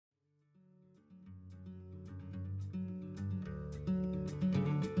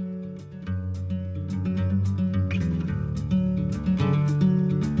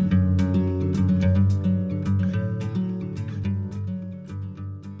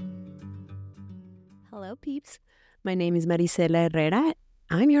Hello, peeps. My name is Maricela Herrera.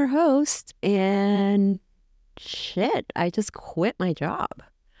 I'm your host, and shit, I just quit my job.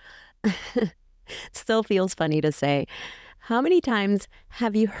 Still feels funny to say. How many times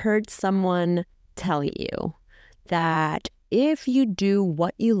have you heard someone tell you that if you do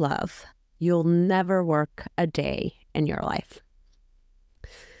what you love, you'll never work a day in your life?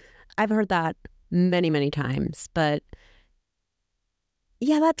 I've heard that many, many times, but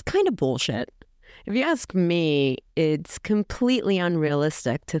yeah, that's kind of bullshit. If you ask me, it's completely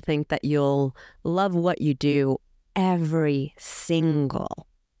unrealistic to think that you'll love what you do every single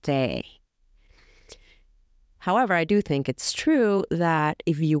day. However, I do think it's true that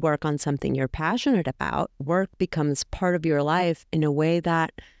if you work on something you're passionate about, work becomes part of your life in a way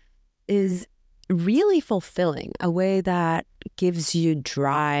that is really fulfilling, a way that gives you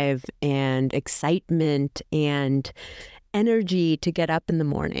drive and excitement and energy to get up in the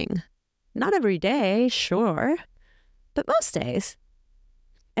morning. Not every day, sure, but most days.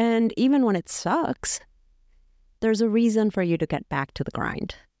 And even when it sucks, there's a reason for you to get back to the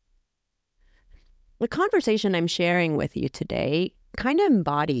grind. The conversation I'm sharing with you today kind of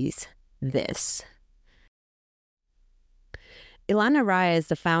embodies this. Ilana Rai is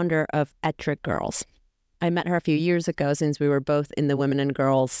the founder of Ettrick Girls. I met her a few years ago since we were both in the women and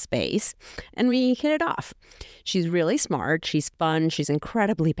girls space, and we hit it off. She's really smart, she's fun, she's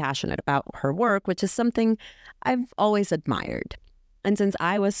incredibly passionate about her work, which is something I've always admired. And since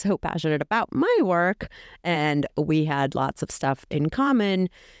I was so passionate about my work and we had lots of stuff in common,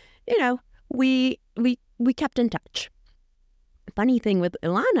 we kept in touch. Funny thing with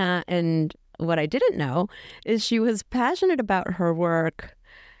Ilana, and what I didn't know, is she was passionate about her work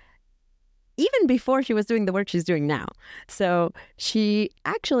even before she was doing the work she's doing now. So she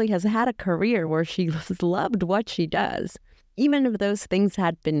actually has had a career where she loved what she does, even if those things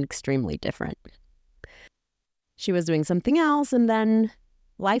had been extremely different. She was doing something else, and then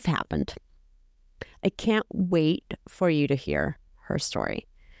life happened. I can't wait for you to hear her story.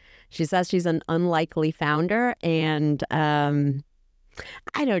 She says she's an unlikely founder, and I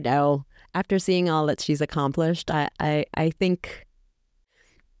don't know. After seeing all that she's accomplished, I think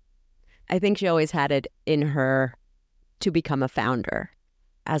she always had it in her to become a founder,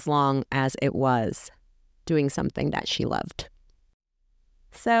 as long as it was doing something that she loved.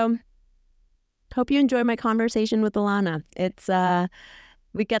 So, hope you enjoy my conversation with Ilana.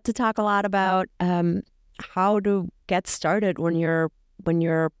 We get to talk a lot about how to get started when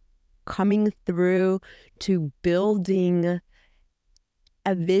you're coming through to building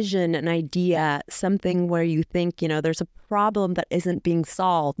a vision, an idea, something where you think, there's a problem that isn't being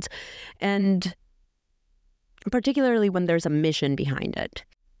solved. And particularly when there's a mission behind it.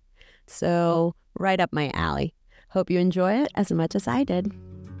 So, right up my alley. Hope you enjoy it as much as I did.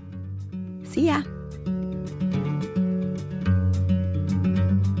 See ya.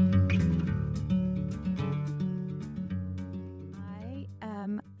 I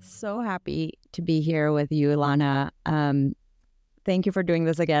am so happy to be here with you, Ilana. Thank you for doing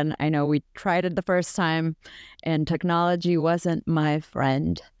this again. I know we tried it the first time and technology wasn't my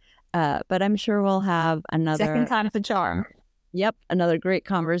friend, but I'm sure we'll have another... Second time's the charm. Yep, another great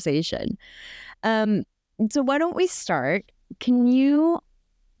conversation. So why don't we start? Can you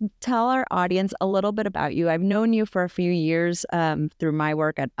tell our audience a little bit about you? I've known you for a few years through my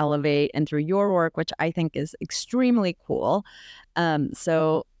work at Elevate and through your work, which I think is extremely cool.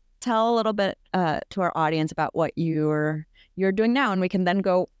 So tell a little bit to our audience about what you're doing now, and we can then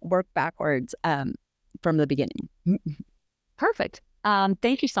go work backwards from the beginning. Perfect.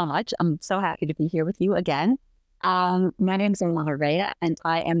 Thank you so much. I'm so happy to be here with you again. My name is Ilana Herrera, and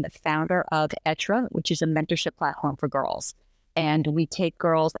I am the founder of Ettrick, which is a mentorship platform for girls. And we take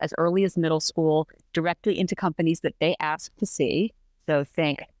girls as early as middle school directly into companies that they ask to see. So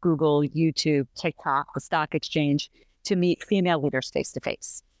think Google, YouTube, TikTok, the stock exchange, to meet female leaders face to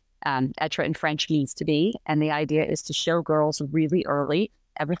face. Être in French means to be, and the idea is to show girls really early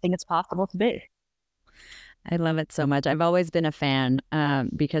everything it's possible to be. I love it so much. I've always been a fan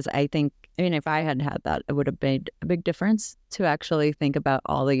because I think, if I had that, it would have made a big difference to actually think about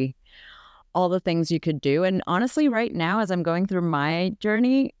all the things you could do. And honestly, right now, as I'm going through my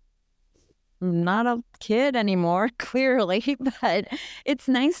journey, I'm not a kid anymore, clearly, but it's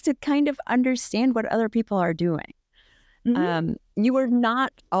nice to kind of understand what other people are doing. Mm-hmm. You were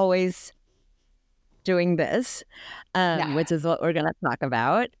not always doing this, which is what we're going to talk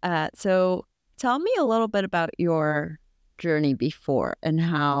about. So tell me a little bit about your journey before and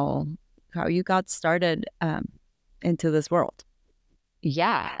how you got started into this world.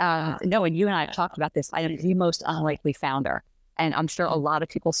 Yeah. No, and you and I have talked about this. I am the most unlikely founder. and I'm sure a lot of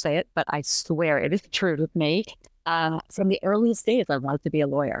people say it, but I swear it is true with me. From the earliest days, I wanted to be a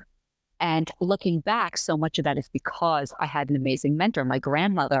lawyer. And looking back, so much of that is because I had an amazing mentor. My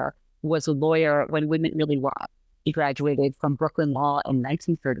grandmother was a lawyer when women really were. She graduated from Brooklyn Law in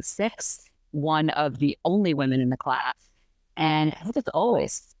 1936, one of the only women in the class. And I just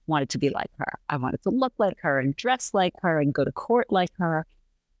always wanted to be like her. I wanted to look like her and dress like her and go to court like her.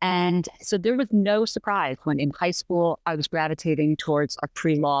 And so there was no surprise when in high school, I was gravitating towards a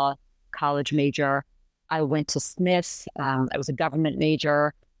pre-law college major. I went to Smith. I was a government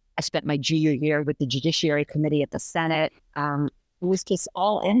major. I spent my junior year with the Judiciary Committee at the Senate. It was just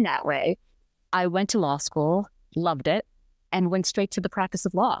all in that way. I went to law school, loved it, and went straight to the practice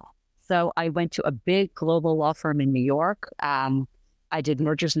of law. So I went to a big global law firm in New York. I did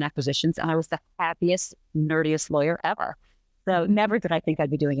mergers and acquisitions, and I was the happiest, nerdiest lawyer ever. So never did I think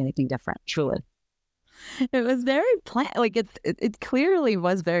I'd be doing anything different, truly. It was very planned. Like it clearly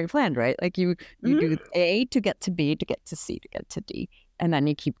was very planned, right? Like you do A to get to B, to get to C, to get to D, and then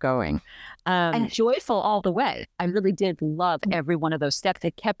you keep going. And joyful all the way. I really did love every one of those steps.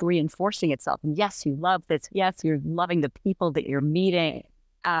 It kept reinforcing itself. Yes, you love this. Yes, you're loving the people that you're meeting.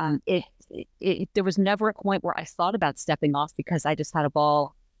 There was never a point where I thought about stepping off because I just had a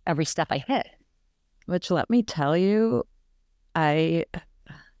ball every step I hit. Which, let me tell you, I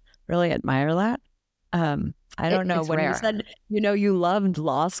really admire that. I don't know, when rare. You said, you loved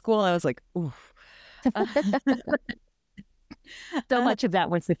law school, I was like, ooh. So much of that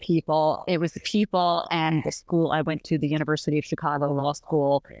was the people. It was the people and the school I went to, the University of Chicago Law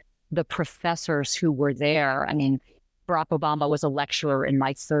School, the professors who were there. I mean, Barack Obama was a lecturer in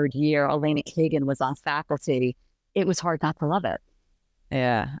my third year. Elena Kagan was on faculty. It was hard not to love it.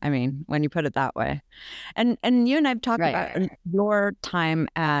 Yeah, I mean, when you put it that way. And you and I've talked about your time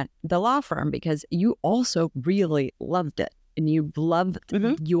at the law firm because you also really loved it. And you loved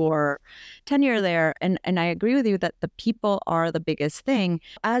your tenure there. And I agree with you that the people are the biggest thing.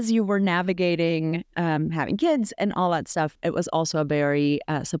 As you were navigating having kids and all that stuff, it was also a very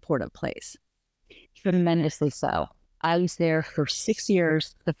supportive place. Tremendously so. I was there for 6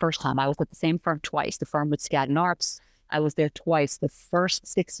 years the first time. I was at the same firm twice, the firm with Skadden Arps. I was there twice, the first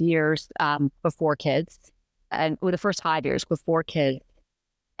 6 years before kids, and the first 5 years before kids.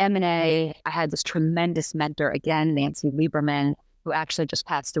 M&A, I had this tremendous mentor, again, Nancy Lieberman, who actually just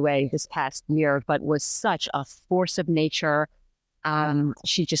passed away this past year, but was such a force of nature.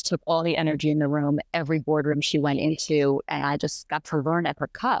 She just took all the energy in the room, every boardroom she went into, and I just got to learn at her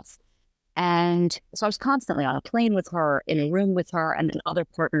cuff. And so I was constantly on a plane with her, in a room with her, and then other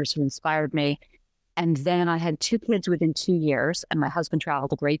partners who inspired me. And then I had 2 kids within 2 years, and my husband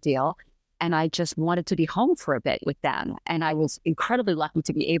traveled a great deal. And I just wanted to be home for a bit with them. And I was incredibly lucky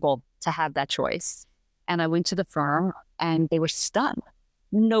to be able to have that choice. And I went to the firm, and they were stunned.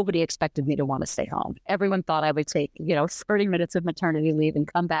 Nobody expected me to want to stay home. Everyone thought I would take, 30 minutes of maternity leave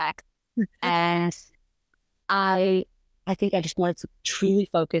and come back. And I think I just wanted to truly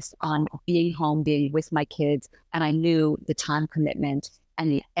focus on being home, being with my kids. And I knew the time commitment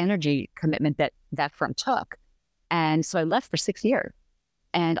and the energy commitment that firm took. And so I left for 6 years.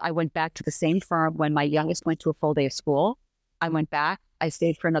 And I went back to the same firm when my youngest went to a full day of school. I went back. I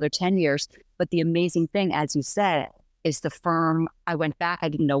stayed for another 10 years. But the amazing thing, as you said, is the firm, I went back. I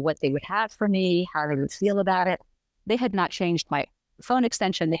didn't know what they would have for me, how they would feel about it. They had not changed my phone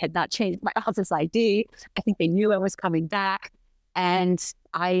extension. They had not changed my office ID. I think they knew I was coming back. And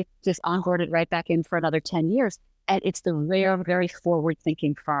I just onboarded right back in for another 10 years. And it's the rare, very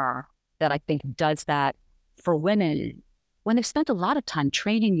forward-thinking firm that I think does that for women when they've spent a lot of time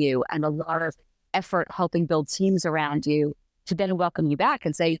training you and a lot of effort helping build teams around you, to then welcome you back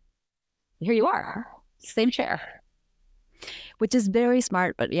and say, here you are, same chair. Which is very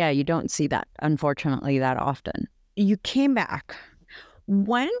smart, but yeah, you don't see that, unfortunately, that often. You came back.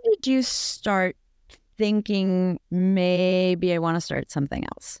 When did you start thinking, maybe I want to start something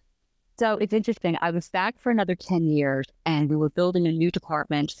else? So it's interesting. I was back for another 10 years, and we were building a new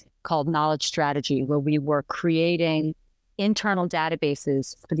department called Knowledge Strategy, where we were creating internal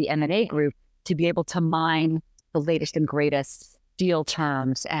databases for the M&A group to be able to mine the latest and greatest deal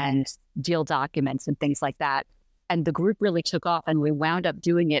terms and deal documents and things like that. And the group really took off, and we wound up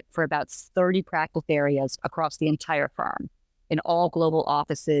doing it for about 30 practice areas across the entire firm in all global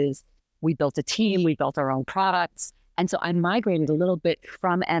offices. We built a team, we built our own products. And so I migrated a little bit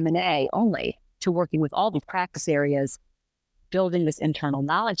from M&A only to working with all these practice areas, building this internal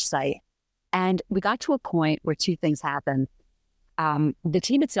knowledge site. And we got to a point where 2 things happened. The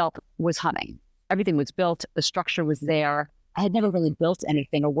team itself was humming. Everything was built. The structure was there. I had never really built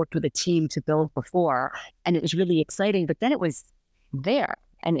anything or worked with a team to build before. And it was really exciting. But then it was there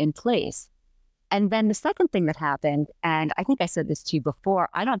and in place. And then the second thing that happened, and I think I said this to you before,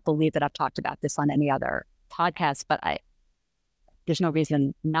 I don't believe that I've talked about this on any other podcast, but there's no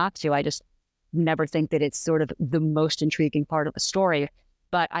reason not to. I just never think that it's sort of the most intriguing part of the story.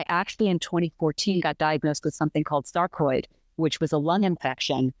 But I actually in 2014 got diagnosed with something called sarcoid, which was a lung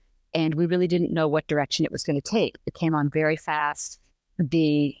infection. And we really didn't know what direction it was going to take. It came on very fast.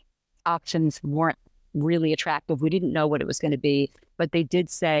 The options weren't really attractive. We didn't know what it was going to be, but they did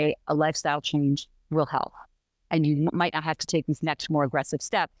say a lifestyle change will help. And you might not have to take this next more aggressive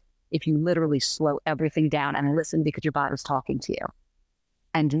step if you literally slow everything down and listen because your body's talking to you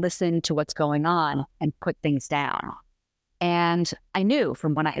and listen to what's going on and put things down. And I knew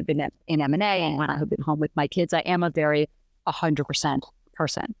from when I had been in M&A and when I had been home with my kids, I am a very 100%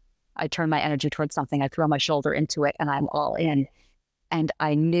 person. I turn my energy towards something, I throw my shoulder into it, and I'm all in. And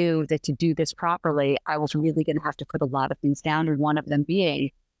I knew that to do this properly, I was really going to have to put a lot of things down, and one of them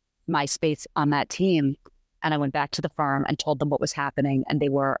being my space on that team. And I went back to the firm and told them what was happening, and they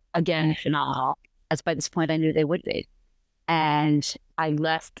were, again, phenomenal, as by this point I knew they would be. And I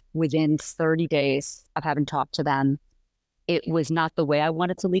left within 30 days of having talked to them. It was not the way I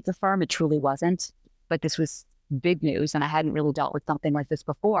wanted to leave the firm. It truly wasn't. But this was big news, and I hadn't really dealt with something like this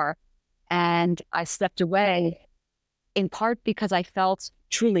before. And I stepped away in part because I felt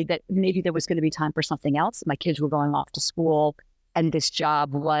truly that maybe there was going to be time for something else. My kids were going off to school, and this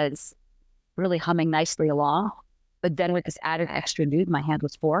job was really humming nicely along. But then with this added extra dude, my hand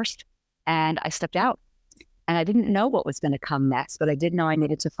was forced, and I stepped out. And I didn't know what was going to come next, but I did know I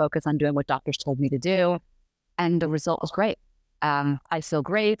needed to focus on doing what doctors told me to do. And the result was great. I feel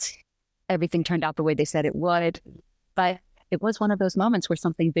great. Everything turned out the way they said it would. But it was one of those moments where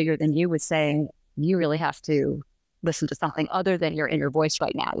something bigger than you was saying, you really have to listen to something other than your inner voice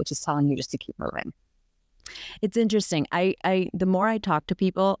right now, which is telling you just to keep moving. It's interesting. The more I talk to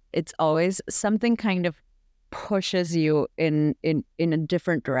people, it's always something kind of pushes you in a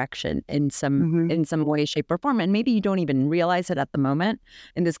different direction in some way, shape, or form. And maybe you don't even realize it at the moment.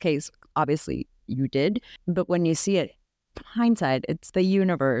 In this case, obviously you did. But when you see it hindsight, it's the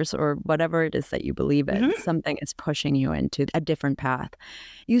universe or whatever it is that you believe in. Something is pushing you into a different path.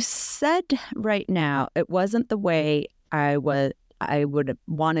 You said right now it wasn't the way I would have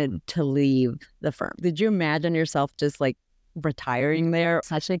wanted to leave the firm. Did you imagine yourself just like retiring there?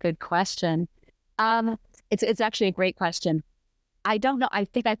 Such a good question. It's actually a great question. I don't know. I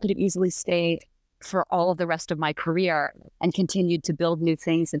think I could have easily stayed for all of the rest of my career and continued to build new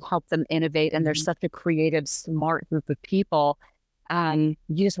things and help them innovate. And there's such a creative, smart group of people. You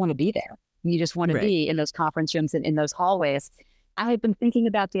just want to be there. You just want to be in those conference rooms and in those hallways. I had been thinking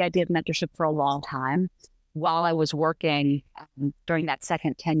about the idea of mentorship for a long time. While I was working during that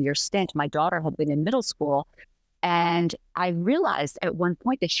second 10-year stint, my daughter had been in middle school. And I realized at one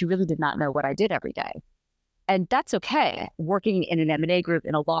point that she really did not know what I did every day. And that's okay. Working in an M&A group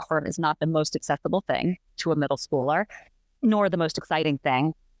in a law firm is not the most accessible thing to a middle schooler, nor the most exciting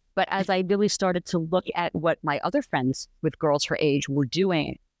thing. But as I really started to look at what my other friends with girls her age were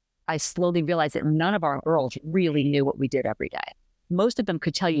doing, I slowly realized that none of our girls really knew what we did every day. Most of them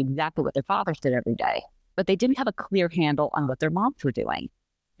could tell you exactly what their fathers did every day, but they didn't have a clear handle on what their moms were doing.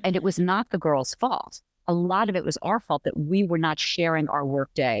 And it was not the girls' fault. A lot of it was our fault that we were not sharing our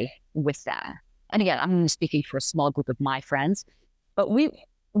workday with them. And again, I'm speaking for a small group of my friends, but we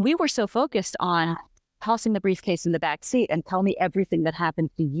were so focused on tossing the briefcase in the back seat and tell me everything that happened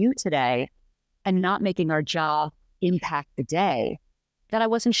to you today and not making our job impact the day that I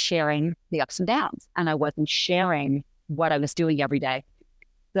wasn't sharing the ups and downs and I wasn't sharing what I was doing every day.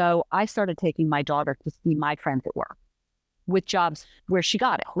 So I started taking my daughter to see my friends at work with jobs where she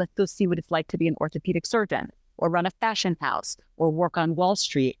got it. Let's go see what it's like to be an orthopedic surgeon or run a fashion house or work on Wall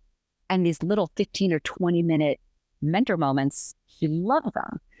Street. And these little 15 or 20 minute mentor moments, she loved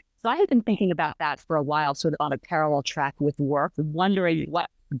them. So I had been thinking about that for a while, sort of on a parallel track with work, wondering what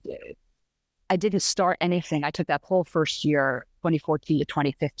to do. I didn't start anything. I took that whole first year, 2014 to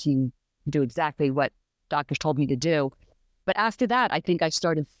 2015, to do exactly what doctors told me to do. But after that, I think I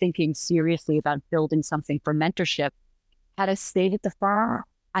started thinking seriously about building something for mentorship. Had I stayed at the firm,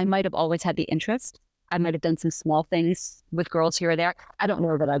 I might have always had the interest. I might have done some small things with girls here or there. I don't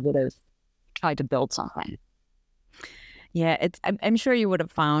know that I would have tried to build something. Yeah, I'm sure you would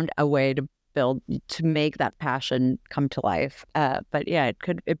have found a way to make that passion come to life. But yeah,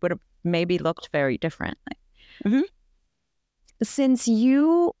 it would have maybe looked very different. Since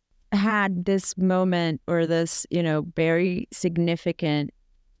you had this moment or this, very significant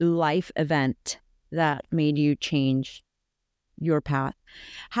life event that made you change your path.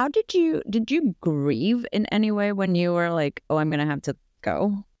 How did you grieve in any way when you were like, oh, I'm going to have to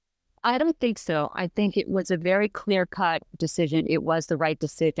go? I don't think so. I think it was a very clear-cut decision. It was the right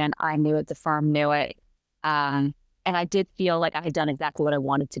decision. I knew it. The firm knew it. And I did feel like I had done exactly what I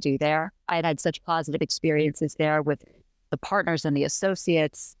wanted to do there. I had had such positive experiences there with the partners and the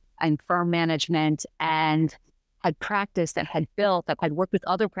associates and firm management, and had practiced and had built, that had worked with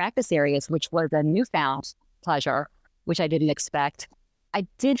other practice areas, which was a newfound pleasure, which I didn't expect. I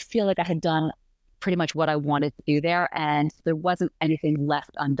did feel like I had done pretty much what I wanted to do there, and there wasn't anything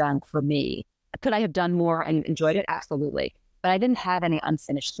left undone for me. Could I have done more and enjoyed it? Absolutely. But I didn't have any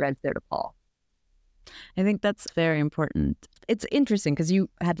unfinished threads there to pull. I think that's very important. It's interesting because you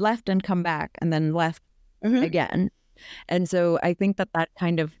had left and come back and then left again. And so I think that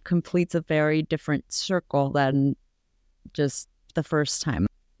kind of completes a very different circle than just the first time.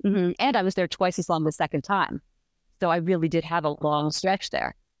 And I was there twice as long the second time. So I really did have a long stretch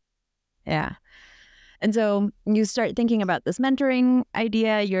there. Yeah. And so you start thinking about this mentoring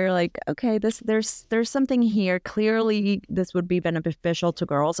idea. You're like, okay, there's something here. Clearly, this would be beneficial to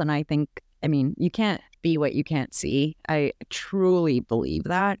girls. And I think, you can't be what you can't see. I truly believe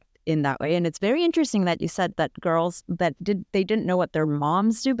that in that way. And it's very interesting that you said that girls they didn't know what their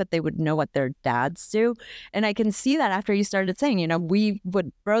moms do, but they would know what their dads do. And I can see that after you started saying, we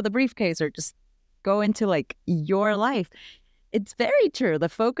would throw the briefcase or just go into like your life. It's very true. The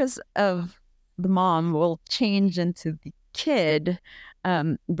focus of the mom will change into the kid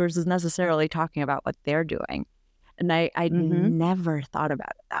versus necessarily talking about what they're doing. And I never thought about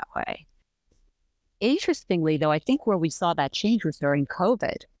it that way. Interestingly, though, I think where we saw that change was during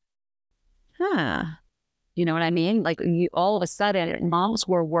COVID. You know what I mean? Like all of a sudden, moms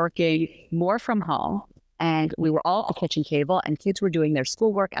were working more from home, and we were all at the kitchen table, and kids were doing their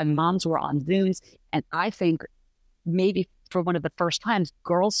schoolwork, and moms were on Zooms. And I think maybe for one of the first times,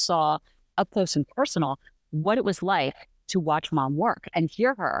 girls saw up close and personal what it was like to watch mom work and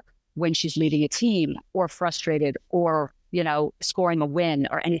hear her when she's leading a team or frustrated or, scoring a win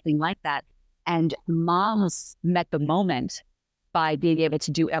or anything like that. And moms met the moment by being able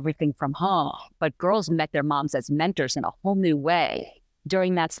to do everything from home. But girls met their moms as mentors in a whole new way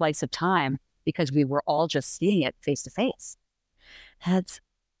during that slice of time, because we were all just seeing it face to face. That's,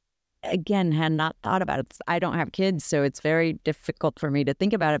 again, had not thought about it. I don't have kids, so it's very difficult for me to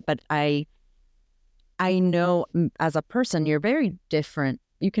think about it. But I know as a person, you're very different.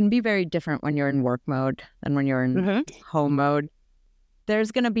 You can be very different when you're in work mode than when you're in home mode.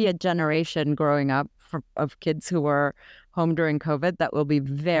 There's going to be a generation growing up of kids who were home during COVID that will be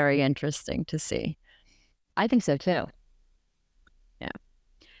very interesting to see. I think so too. Yeah.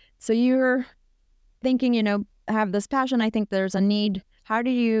 So you're thinking, have this passion. I think there's a need. How do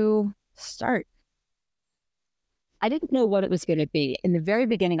you start? I didn't know what it was going to be. In the very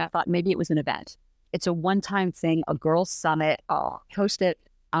beginning, I thought maybe it was an event. It's a one-time thing, a girls' summit. I'll host it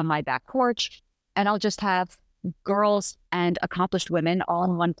on my back porch, and I'll just have girls and accomplished women all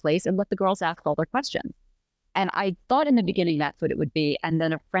in one place and let the girls ask all their questions. And I thought in the beginning that's what it would be. And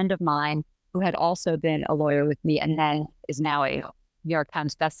then a friend of mine who had also been a lawyer with me and then is now a New York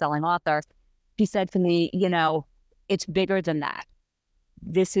Times bestselling author, she said to me, it's bigger than that.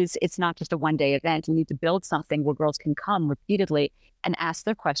 It's not just a one-day event. You need to build something where girls can come repeatedly and ask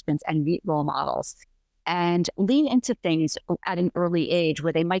their questions and meet role models and lean into things at an early age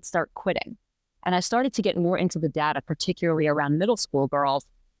where they might start quitting. And I started to get more into the data, particularly around middle school girls,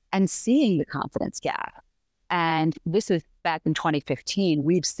 and seeing the confidence gap. And this is back in 2015.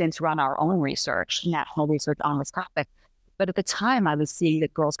 We've since run our own research, national research on this topic. But at the time, I was seeing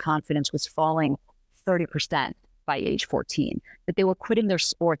that girls' confidence was falling 30% by age 14, that they were quitting their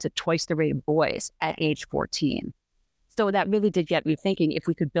sports at twice the rate of boys at age 14. So that really did get me thinking, if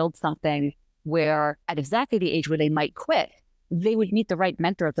we could build something where at exactly the age where they might quit, they would meet the right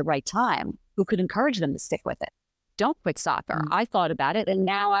mentor at the right time who could encourage them to stick with it. Don't quit soccer. I thought about it, and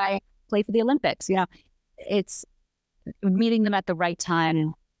now I play for the Olympics. It's meeting them at the right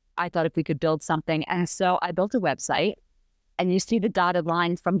time. I thought if we could build something. And so I built a website, and you see the dotted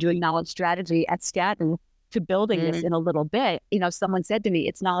line from doing knowledge strategy at Skadden to building this in a little bit. Someone said to me,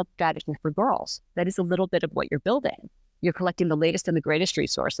 it's knowledge strategy for girls. That is a little bit of what you're building. You're collecting the latest and the greatest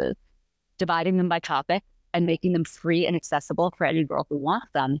resources, dividing them by topic, and making them free and accessible for any girl who wants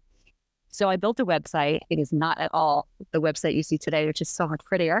them. So I built a website. It is not at all the website you see today, which is so much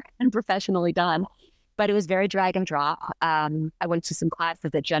prettier and professionally done. But it was very drag and drop. I went to some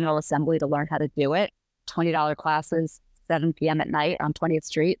classes at General Assembly to learn how to do it. $20 classes, 7 p.m. at night on 20th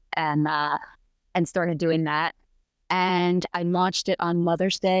Street, and started doing that. And I launched it on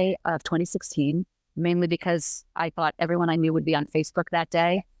Mother's Day of 2016. mainly because I thought everyone I knew would be on Facebook that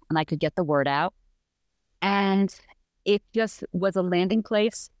day and I could get the word out. And it just was a landing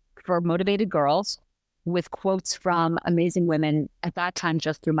place for motivated girls with quotes from amazing women at that time,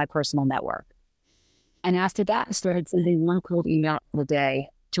 just through my personal network. And after that, I started sending one cold email a day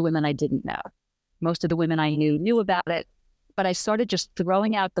to women I didn't know. Most of the women I knew about it, but I started just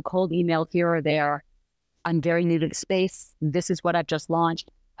throwing out the cold email here or there. I'm very new to the space. This is what I've just launched.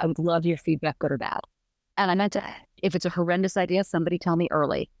 I would love your feedback, good or bad. And I meant to, if it's a horrendous idea, somebody tell me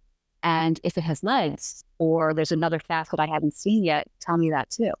early. And if it has legs or there's another facet I haven't seen yet, tell me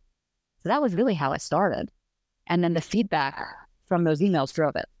that too. So that was really how I started. And then the feedback from those emails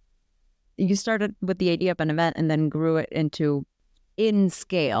drove it. You started with the idea of an event and then grew it into in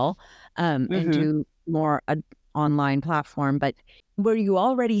scale, into more an online platform. But were you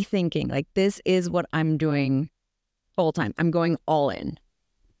already thinking like, this is what I'm doing full time? I'm going all in.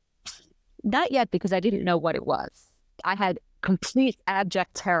 Not yet, because I didn't know what it was. I had complete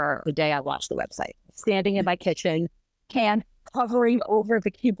abject terror the day I launched the website, standing in my kitchen, hand hovering over the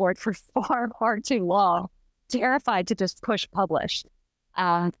keyboard for far too long, terrified to just push publish.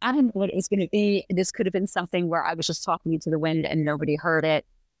 I didn't know what it was going to be. This could have been something where I was just talking into the wind and nobody heard it.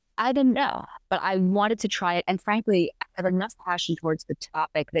 I didn't know, but I wanted to try it. And frankly, I have enough passion towards the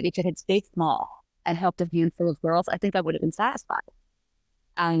topic that if it had stayed small and helped a handful of girls, I think I would have been satisfied.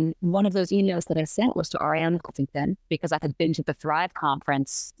 And one of those emails that I sent was to Ariana Huffington, because I had been to the Thrive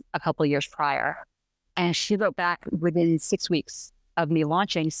conference a couple of years prior. And she wrote back within 6 weeks of me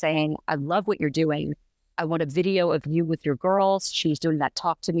launching saying, I love what you're doing. I want a video of you with your girls. She was doing that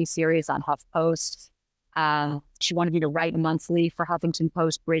Talk to Me series on HuffPost. She wanted me to write monthly for Huffington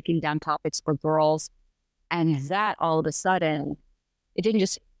Post, breaking down topics for girls. And that all of a sudden, it didn't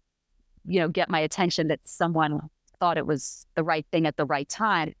just, get my attention that someone thought it was the right thing at the right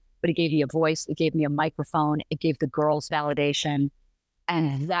time, but it gave me a voice, it gave me a microphone, it gave the girls validation.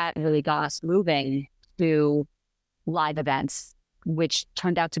 And that really got us moving to live events, which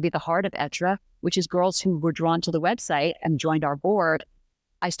turned out to be the heart of Etra, which is girls who were drawn to the website and joined our board.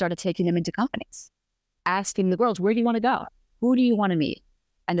 I started taking them into companies, asking the girls, where do you want to go? Who do you want to meet?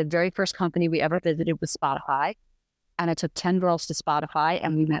 And the very first company we ever visited was Spotify. And I took 10 girls to Spotify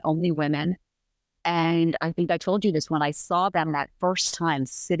and we met only women. And I think I told you this, when I saw them that first time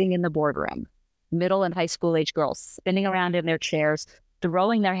sitting in the boardroom, middle and high school age girls spinning around in their chairs,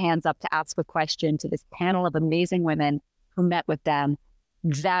 throwing their hands up to ask a question to this panel of amazing women who met with them.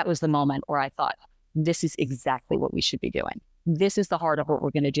 That was the moment where I thought, this is exactly what we should be doing. This is the heart of what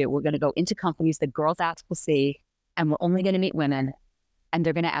we're going to do. We're going to go into companies that girls ask to see, and we're only going to meet women, and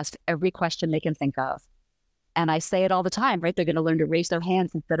they're going to ask every question they can think of. And I say it all the time, right? They're going to learn to raise their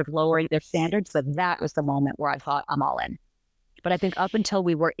hands instead of lowering their standards. So that was the moment where I thought, I'm all in. But I think up until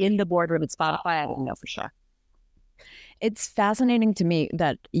we were in the boardroom at Spotify, I didn't know for sure. It's fascinating to me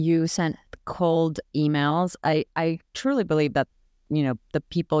that you sent cold emails. I truly believe that, the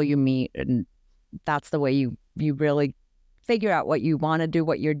people you meet, and that's the way you really figure out what you want to do,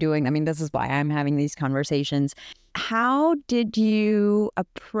 what you're doing. I mean, this is why I'm having these conversations. How did you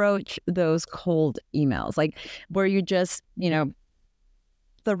approach those cold emails? Like, were you just,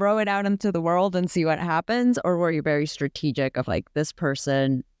 throw it out into the world and see what happens? Or were you very strategic of like this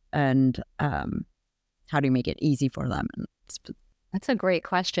person and how do you make it easy for them? That's a great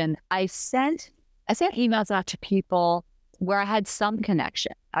question. I sent emails out to people where I had some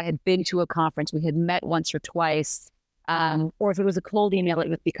connection. I had been to a conference, we had met once or twice. Or if it was a cold email, it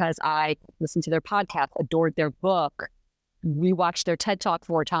was because I listened to their podcast, adored their book, rewatched their TED Talk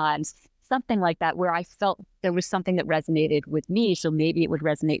 4 times, something like that, where I felt there was something that resonated with me. So maybe it would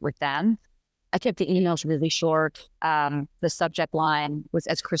resonate with them. I kept the emails really short. The subject line was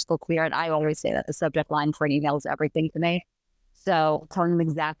as crystal clear. And I always say that the subject line for an email is everything to me. So telling them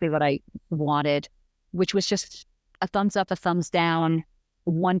exactly what I wanted, which was just a thumbs up, a thumbs down,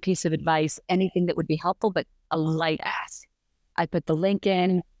 one piece of advice, anything that would be helpful, but a light ask. I put the link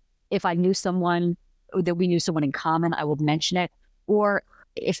in. If I knew someone, that we knew someone in common, I would mention it. Or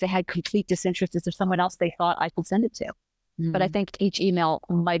if they had complete disinterest, is there someone else they thought I could send it to? Mm-hmm. But I think each email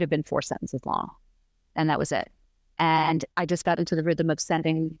might have been 4 sentences long. And that was it. And I just got into the rhythm of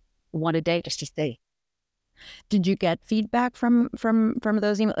sending one a day just to see. Did you get feedback from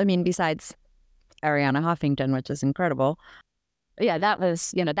those emails? I mean, besides Ariana Huffington, which is incredible. Yeah, that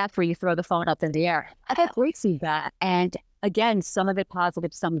was, that's where you throw the phone up in the air. I got great feedback. And again, some of it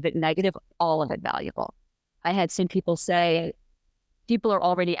positive, some of it negative, all of it valuable. I had seen people say, people are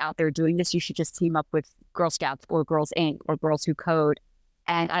already out there doing this. You should just team up with Girl Scouts or Girls Inc. or Girls Who Code.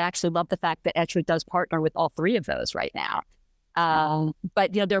 And I actually love the fact that Etra does partner with all 3 of those right now.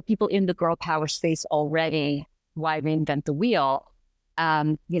 But, there are people in the girl power space already. Why reinvent the wheel?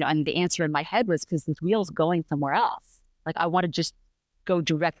 And the answer in my head was because this wheel's going somewhere else. Like, I want to just go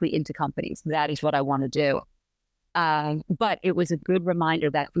directly into companies. That is what I want to do. But it was a good reminder,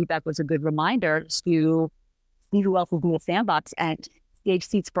 that feedback was a good reminder to see who else will do a sandbox and stage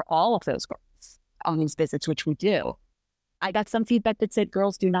seats for all of those girls on these visits, which we do. I got some feedback that said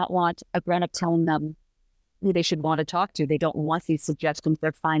girls do not want a grown-up telling them who they should want to talk to. They don't want these suggestions.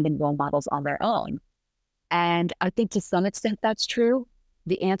 They're finding role models on their own. And I think to some extent that's true.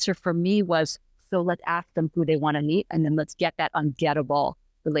 The answer for me was, so let's ask them who they want to meet, and then let's get that ungettable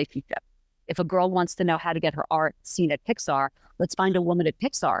relationship. If a girl wants to know how to get her art seen at Pixar, let's find a woman at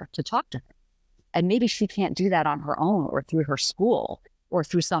Pixar to talk to her. And maybe she can't do that on her own or through her school or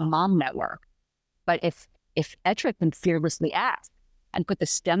through some mom network. But if Ettrick can fearlessly ask and put the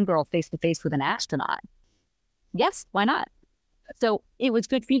STEM girl face to face with an astronaut, yes, why not? So it was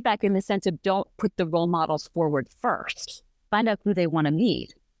good feedback in the sense of, don't put the role models forward first. Find out who they want to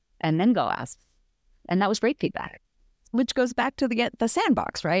meet and then go ask. And that was great feedback. Which goes back to the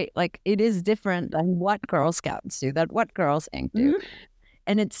sandbox, right? Like, it is different than what Girl Scouts do, than what Girls Inc. do. Mm-hmm.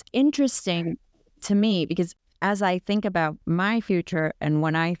 And it's interesting to me because as I think about my future and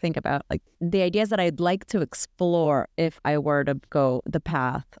when I think about like the ideas that I'd like to explore if I were to go the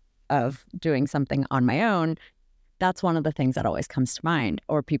path of doing something on my own, that's one of the things that always comes to mind.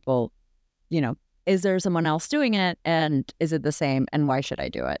 Or people, is there someone else doing it? And is it the same? And why should I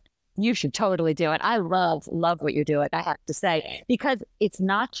do it? You should totally do it. I love what you're doing, I have to say, because it's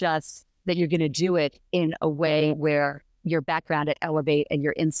not just that you're going to do it in a way where your background at Elevate and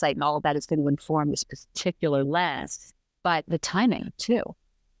your insight and all of that is going to inform this particular lens, but the timing too.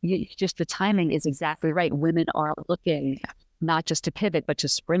 The timing is exactly right. Women are looking not just to pivot, but to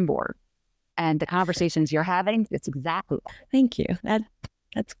springboard. And the conversations you're having, it's exactly that. Thank you.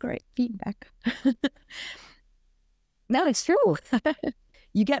 That's great feedback. No, it's true.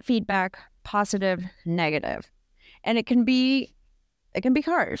 You get feedback, positive, negative, and it can be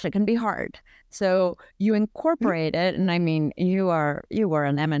harsh. It can be hard. So you incorporate it, and I mean, you were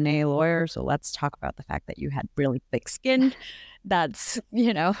an M&A lawyer, so let's talk about the fact that you had really thick skin. That's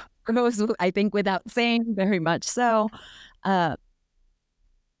goes, I think, without saying, very much so. How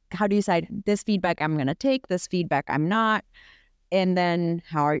do you decide this feedback I'm going to take, this feedback I'm not, and then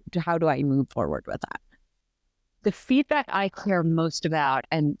how do I move forward with that? The feedback I care most about,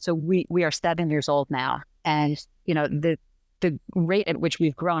 and so we are 7 years old now, and the rate at which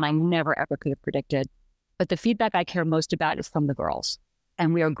we've grown, I never ever could have predicted. But the feedback I care most about is from the girls,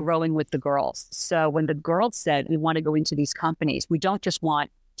 and we are growing with the girls. So when the girls said we want to go into these companies, we don't just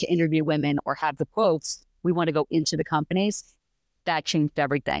want to interview women or have the quotes. We want to go into the companies. That changed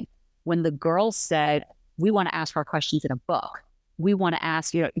everything. When the girls said we want to ask our questions in a book, we want to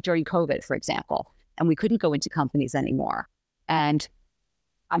ask, during COVID, for example. And we couldn't go into companies anymore. And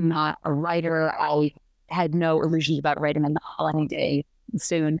I'm not a writer. I had no illusions about writing a novel any day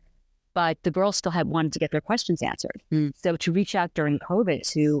soon. But the girls still wanted to get their questions answered. So to reach out during COVID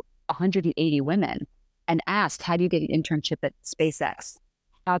to 180 women and ask, how do you get an internship at SpaceX?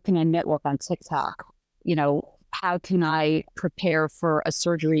 How can I network on TikTok? How can I prepare for a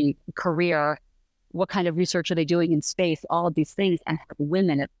surgery career? What kind of research are they doing in space? All of these things, and have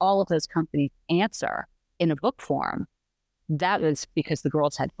women at all of those companies answer in a book form. That was because the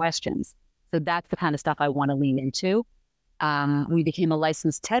girls had questions. So that's the kind of stuff I want to lean into. We became a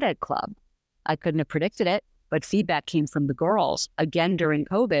licensed TED club. I couldn't have predicted it, but feedback came from the girls. Again, during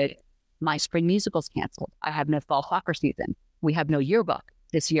COVID, my spring musical's canceled. I have no fall soccer season. We have no yearbook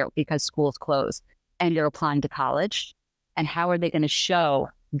this year because school's closed. And they're applying to college. And how are they going to show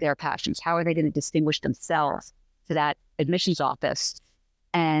their passions? How are they going to distinguish themselves to that admissions office?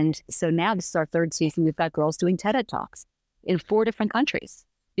 And so now this is our third season. We've got girls doing TED Talks in 4 different countries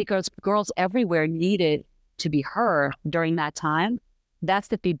because girls everywhere needed to be heard during that time. That's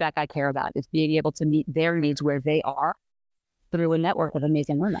the feedback I care about, is being able to meet their needs where they are through a network of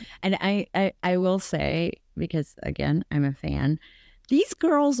amazing women. And I will say, because again, I'm a fan, these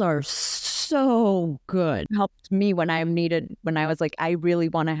girls are so good. Helped me when I was like, I really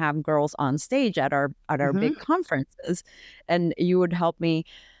want to have girls on stage at our big conferences, and you would help me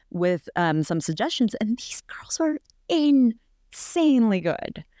with some suggestions. And these girls are insanely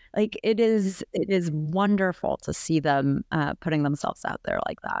good. Like it is wonderful to see them putting themselves out there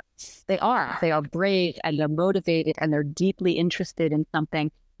like that. They are brave and they're motivated and they're deeply interested in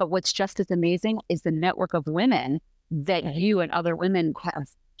something. But what's just as amazing is the network of women that you and other women have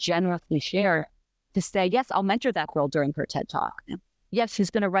generously shared to say, yes, I'll mentor that girl during her TED Talk. Yes, she's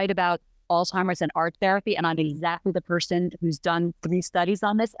going to write about Alzheimer's and art therapy, and I'm exactly the person who's done 3 studies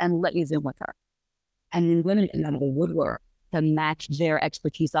on this, and let me Zoom with her. And then women come out of the woodwork to match their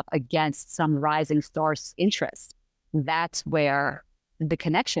expertise up against some rising star's interest. That's where the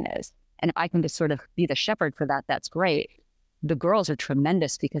connection is. And if I can just sort of be the shepherd for that, that's great. The girls are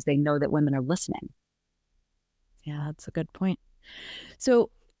tremendous because they know that women are listening. Yeah, that's a good point. So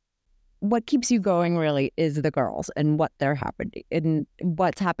what keeps you going really is the girls and what they're happening and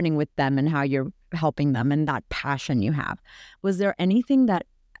what's happening with them and how you're helping them and that passion you have. Was there anything that,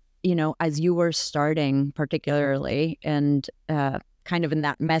 as you were starting particularly and kind of in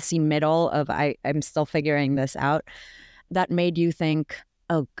that messy middle of I'm still figuring this out, that made you think,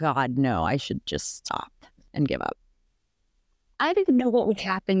 oh God, no, I should just stop and give up? I didn't know what would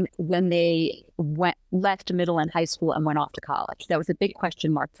happen when they left middle and high school and went off to college. That was a big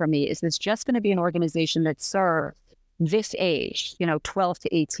question mark for me. Is this just going to be an organization that serves this age, 12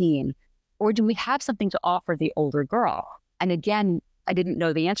 to 18? Or do we have something to offer the older girl? And again, I didn't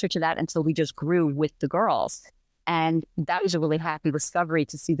know the answer to that until we just grew with the girls. And that was a really happy discovery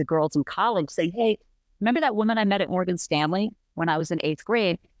to see the girls in college say, hey, remember that woman I met at Morgan Stanley when I was in 8th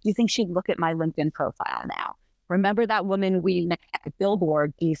grade? Do you think she'd look at my LinkedIn profile now? Remember that woman we met at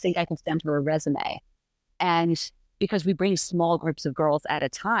Billboard? Do you think I can send her a resume? And because we bring small groups of girls at a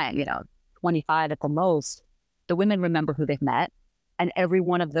time, 25 at the most, the women remember who they've met. And every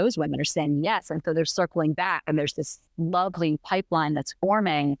one of those women are saying yes. And so they're circling back. And there's this lovely pipeline that's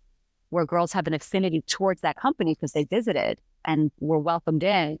forming where girls have an affinity towards that company because they visited and were welcomed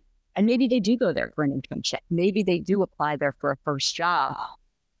in. And maybe they do go there for an internship. Maybe they do apply there for a first job.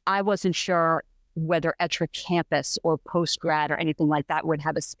 I wasn't sure whether Ettra campus or post-grad or anything like that would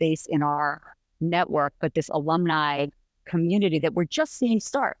have a space in our network, but this alumni community that we're just seeing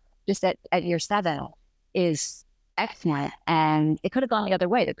start just at year 7 is excellent. And it could have gone the other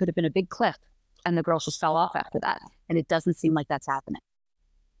way. There could have been a big cliff and the girls just fell off after that. And it doesn't seem like that's happening.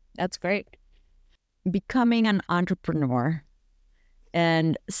 That's great. Becoming an entrepreneur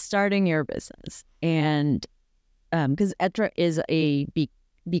and starting your business, and because Ettra is a B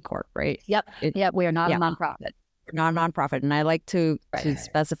Corp, right? Yep. We are not a nonprofit. We're not a nonprofit. And I like to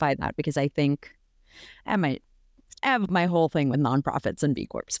specify that because I think I have my whole thing with nonprofits and B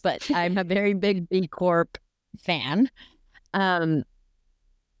Corps, but I'm a very big B Corp fan. And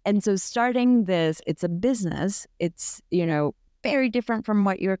so starting this, it's a business. It's, very different from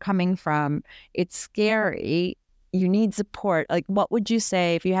what you're coming from. It's scary. You need support. Like, what would you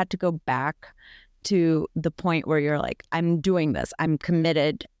say if you had to go back to the point where you're like, I'm doing this, I'm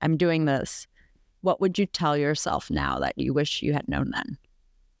committed, I'm doing this? What would you tell yourself now that you wish you had known then?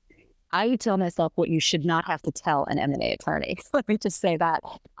 I would tell myself what you should not have to tell an M&A attorney. Let me just say that.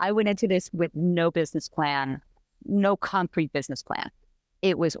 I went into this with no business plan, no concrete business plan.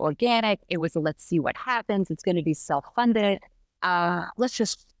 It was organic. It was let's see what happens. It's going to be self-funded. Let's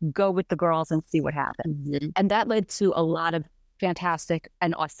just go with the girls and see what happens. Mm-hmm. And that led to a lot of fantastic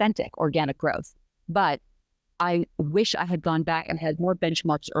and authentic organic growth. But I wish I had gone back and had more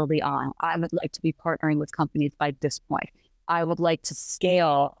benchmarks early on. I would like to be partnering with companies by this point. I would like to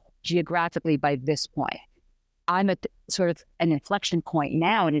scale geographically by this point. I'm at sort of an inflection point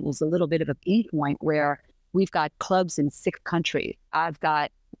now, and it was a little bit of a key point where we've got clubs in 6 countries. I've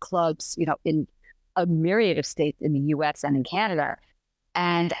got clubs, in a myriad of states in the U.S. and in Canada,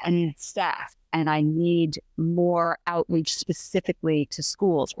 and staff. And I need more outreach specifically to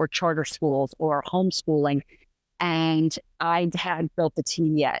schools or charter schools or homeschooling. And I hadn't built the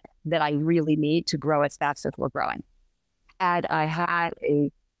team yet that I really need to grow as fast as we're growing. And I had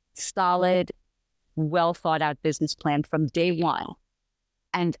a solid, well thought out business plan from day one.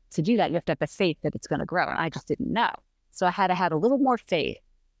 And to do that, you have to have the faith that it's going to grow. And I just didn't know. So I had to have a little more faith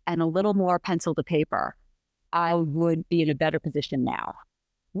and a little more pencil to paper. I would be in a better position now.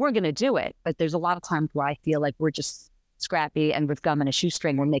 We're going to do it, but there's a lot of times where I feel like we're just scrappy and with gum and a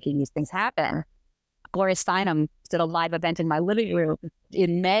shoestring, we're making these things happen. Gloria Steinem did a live event in my living room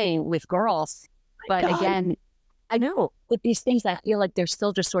in May with girls. But again, I know with these things, I feel like they're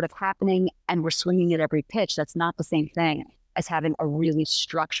still just sort of happening and we're swinging at every pitch. That's not the same thing as having a really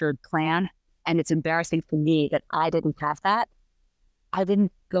structured plan. And it's embarrassing for me that I didn't have that. I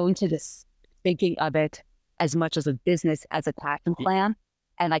didn't go into this thinking of it as much as a business, as a passion plan.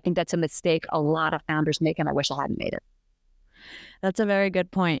 And I think that's a mistake a lot of founders make, and I wish I hadn't made it. That's a very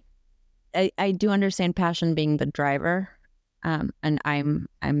good point. I do understand passion being the driver, and I'm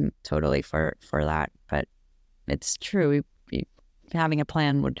totally for that. But it's true. Having a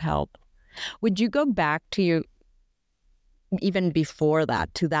plan would help. Would you go back to even before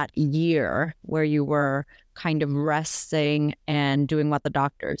that, to that year where you were kind of resting and doing what the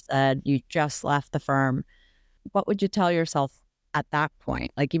doctor said. You just left the firm. What would you tell yourself at that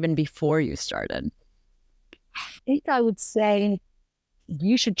point, like even before you started? I think I would say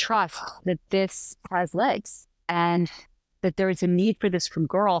you should trust that this has legs and that there is a need for this from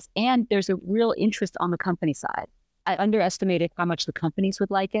girls, and there's a real interest on the company side. I underestimated how much the companies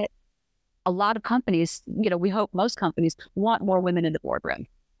would like it. A lot of companies, we hope most companies want more women in the boardroom.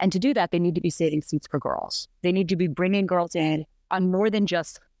 And to do that, they need to be saving seats for girls. They need to be bringing girls in on more than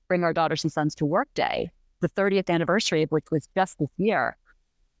just bring our daughters and sons to work day, the 30th anniversary of which was just this year.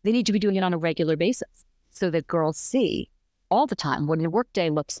 They need to be doing it on a regular basis so that girls see all the time what a work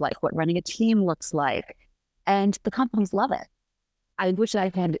day looks like, what running a team looks like. And the companies love it. I wish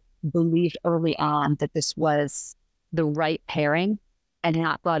I had believed early on that this was the right pairing and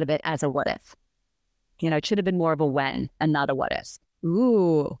not thought of it as a what if. It should have been more of a when and not a what if.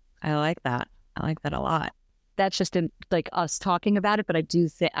 Ooh, I like that. I like that a lot. That's just like us talking about it, but I do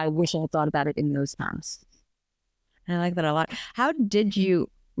think I wish I had thought about it in those terms. I like that a lot. How did you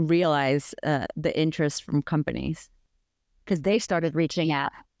realize the interest from companies? Because they started reaching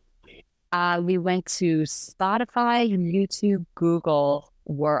out. We went to Spotify, YouTube, Google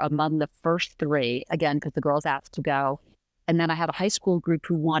were among the first three, again, because the girls asked to go. And then I have a high school group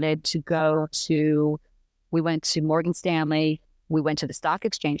who wanted to go we went to Morgan Stanley, we went to the stock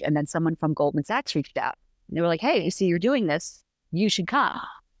exchange, and then someone from Goldman Sachs reached out. And they were like, hey, you see, you're doing this, you should come.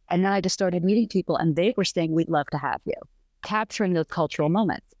 And then I just started meeting people, and they were saying, we'd love to have you. Capturing those cultural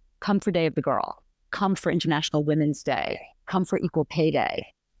moments. Come for Day of the Girl, come for International Women's Day, come for Equal Pay Day.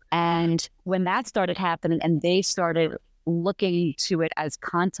 And when that started happening and they started looking to it as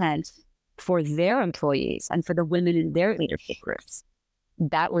content for their employees and for the women in their leadership groups,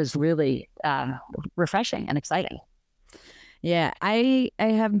 that was really refreshing and exciting. Yeah, I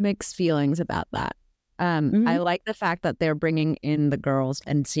have mixed feelings about that. I like the fact that they're bringing in the girls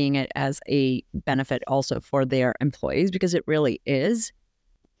and seeing it as a benefit also for their employees, because it really is.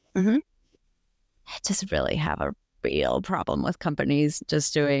 I just really have a real problem with companies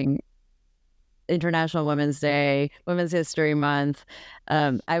just doing International Women's Day, Women's History Month.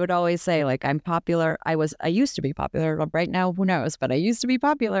 I would always say, like, I'm popular. I used to be popular. Right now, who knows? But I used to be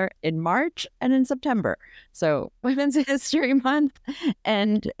popular in March and in September. So Women's History Month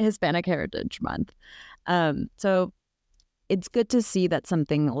and Hispanic Heritage Month. So it's good to see that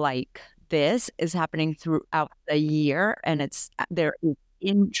something like this is happening throughout the year, and there is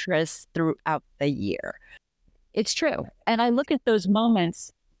interest throughout the year. It's true. And I look at those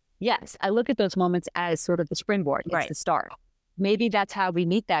moments, I look at those moments as sort of the springboard. It's the start. Maybe that's how we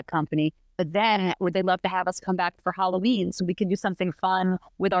meet that company. But then would they love to have us come back for Halloween so we can do something fun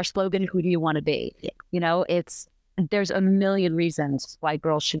with our slogan, who do you want to be? Yeah. There's a million reasons why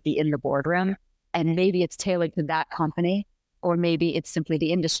girls should be in the boardroom. And maybe it's tailored to that company, or maybe it's simply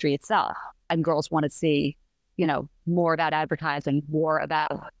the industry itself. And girls want to see, more about advertising, more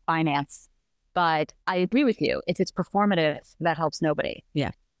about finance. But I agree with you. If it's performative, that helps nobody.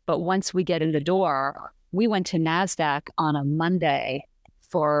 Yeah. But once we get in the door, we went to NASDAQ on a Monday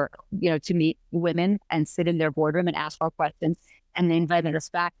to meet women and sit in their boardroom and ask our questions. And they invited us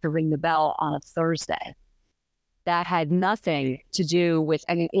back to ring the bell on a Thursday. That had nothing to do with,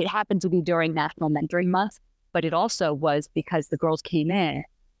 it happened to be during National Mentoring Month, but it also was because the girls came in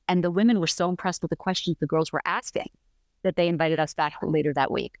and the women were so impressed with the questions the girls were asking that they invited us back later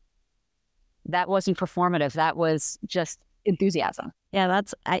that week. That wasn't performative. That was just enthusiasm. Yeah,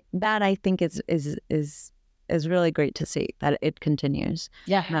 I think is really great to see that it continues.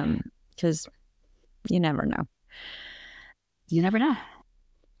 Yeah. Because you never know. You never know.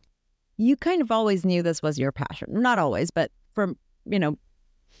 You kind of always knew this was your passion. Not always, but from,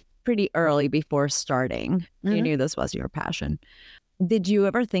 pretty early before starting, you knew this was your passion. Did you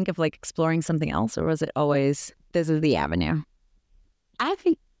ever think of exploring something else, or was it always, this is the avenue? I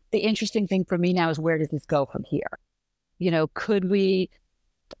think the interesting thing for me now is, where does this go from here? Could we,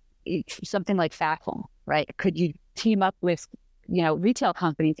 something like Factful, right? Could you team up with, retail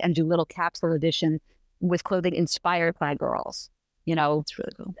companies and do little capsule edition with clothing inspired by girls? It's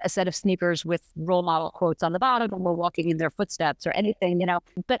really cool. A set of sneakers with role model quotes on the bottom, and we're walking in their footsteps, or anything,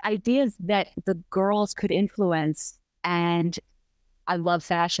 but ideas that the girls could influence. And I love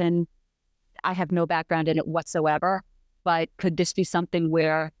fashion. I have no background in it whatsoever, but could this be something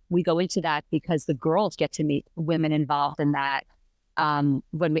where we go into that because the girls get to meet women involved in that?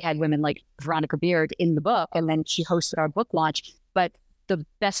 When we had women like Veronica Beard in the book, and then she hosted our book launch. But the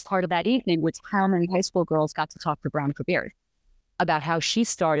best part of that evening was how many high school girls got to talk to Veronica Beard about how she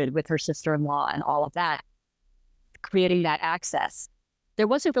started with her sister-in-law and all of that, creating that access. There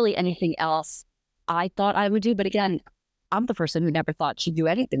wasn't really anything else I thought I would do. But again, I'm the person who never thought she'd do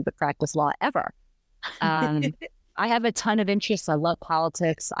anything but practice law ever. I have a ton of interests. I love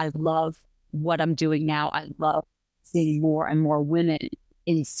politics. I love what I'm doing now. I love seeing more and more women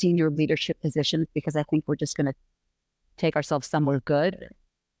in senior leadership positions because I think we're just going to take ourselves somewhere good.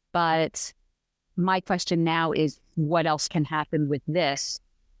 But my question now is, what else can happen with this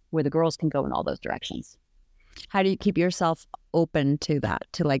where the girls can go in all those directions? How do you keep yourself open to that,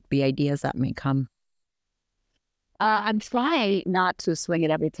 to like the ideas that may come? I'm trying not to swing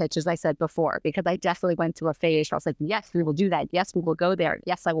at every pitch, as I said before, because I definitely went through a phase where I was like, yes, we will do that. Yes, we will go there.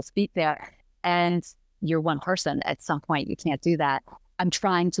 Yes, I will speak there. And you're one person. At some point, you can't do that. I'm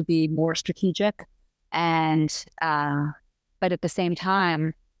trying to be more strategic. And, but at the same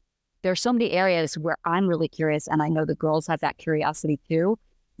time, there are so many areas where I'm really curious, and I know the girls have that curiosity too,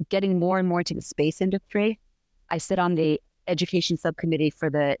 getting more and more into the space industry. I sit on the education subcommittee for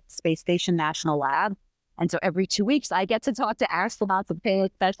the Space Station National Lab. And so every 2 weeks, I get to talk to astronauts and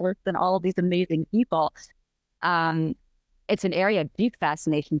payload specialists and all of these amazing people. It's an area of deep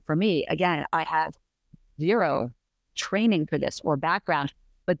fascination for me. Again, I have zero training for this or background,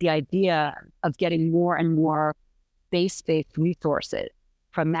 but the idea of getting more and more space-based resources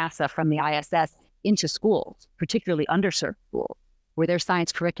from NASA, from the ISS, into schools, particularly underserved schools, where their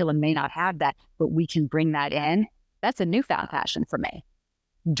science curriculum may not have that, but we can bring that in. That's a newfound passion for me,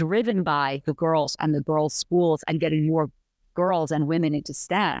 driven by the girls and the girls' schools and getting more girls and women into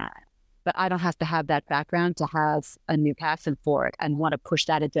STEM. But I don't have to have that background to have a new passion for it and want to push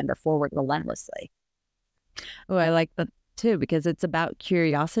that agenda forward relentlessly. Oh, I like that too, because it's about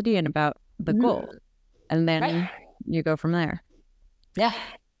curiosity and about the goal. And then you go from there. Yeah.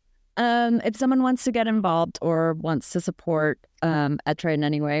 If someone wants to get involved or wants to support ETRA in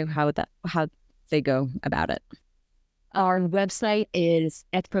any way, how they go about it? Our website is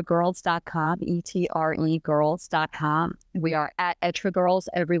etragirls.com, E-T-R-E girls.com. We are at ETRA Girls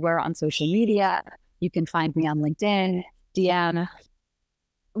everywhere on social media. You can find me on LinkedIn, DM,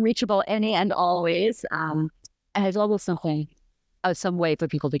 reachable any and always. And there's always some way for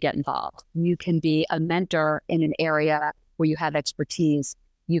people to get involved. You can be a mentor in an area where you have expertise.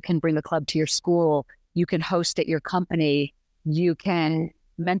 You can bring a club to your school. You can host at your company. You can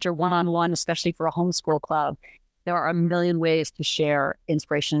mentor one-on-one, especially for a homeschool club. There are a million ways to share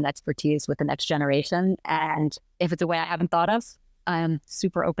inspiration and expertise with the next generation. And if it's a way I haven't thought of, I'm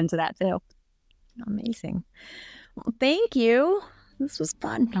super open to that too. Amazing. Well, thank you. This was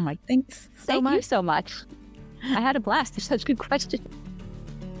fun. I'm like, thanks so much. Thank you so much. I had a blast. They're such good questions.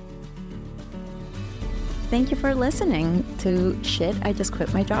 Thank you for listening to Shit, I Just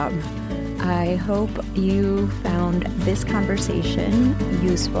Quit My Job. I hope you found this conversation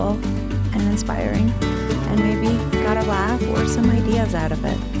useful and inspiring and maybe got a laugh or some ideas out of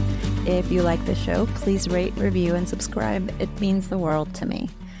it. If you like the show, please rate, review, and subscribe. It means the world to me.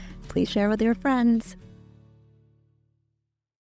 Please share with your friends.